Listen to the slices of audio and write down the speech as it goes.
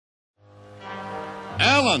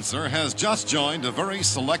Al Unser has just joined a very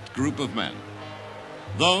select group of men.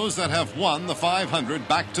 Those that have won the 500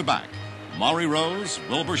 back-to-back. Maury Rose,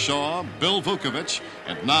 Wilbur Shaw, Bill Vukovich,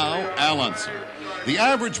 and now Al Unser. The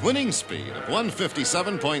average winning speed of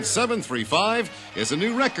 157.735 is a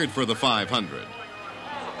new record for the 500.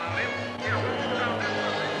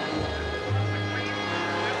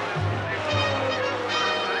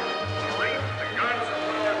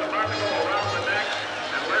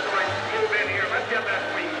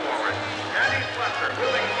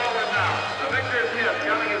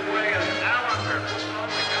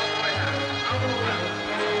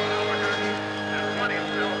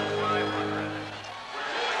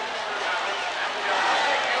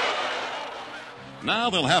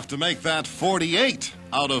 Now they'll have to make that 48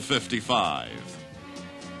 out of 55.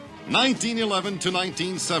 1911 to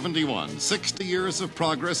 1971, 60 years of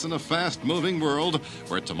progress in a fast-moving world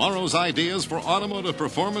where tomorrow's ideas for automotive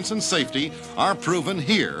performance and safety are proven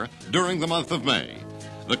here during the month of May.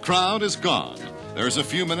 The crowd is gone. There's a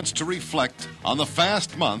few minutes to reflect on the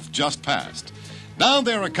fast month just passed. Down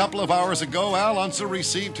there a couple of hours ago, Al Unser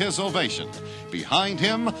received his ovation. Behind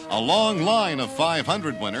him, a long line of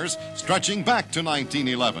 500 winners stretching back to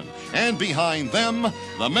 1911. And behind them,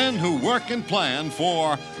 the men who work and plan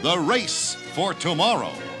for the race for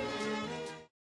tomorrow.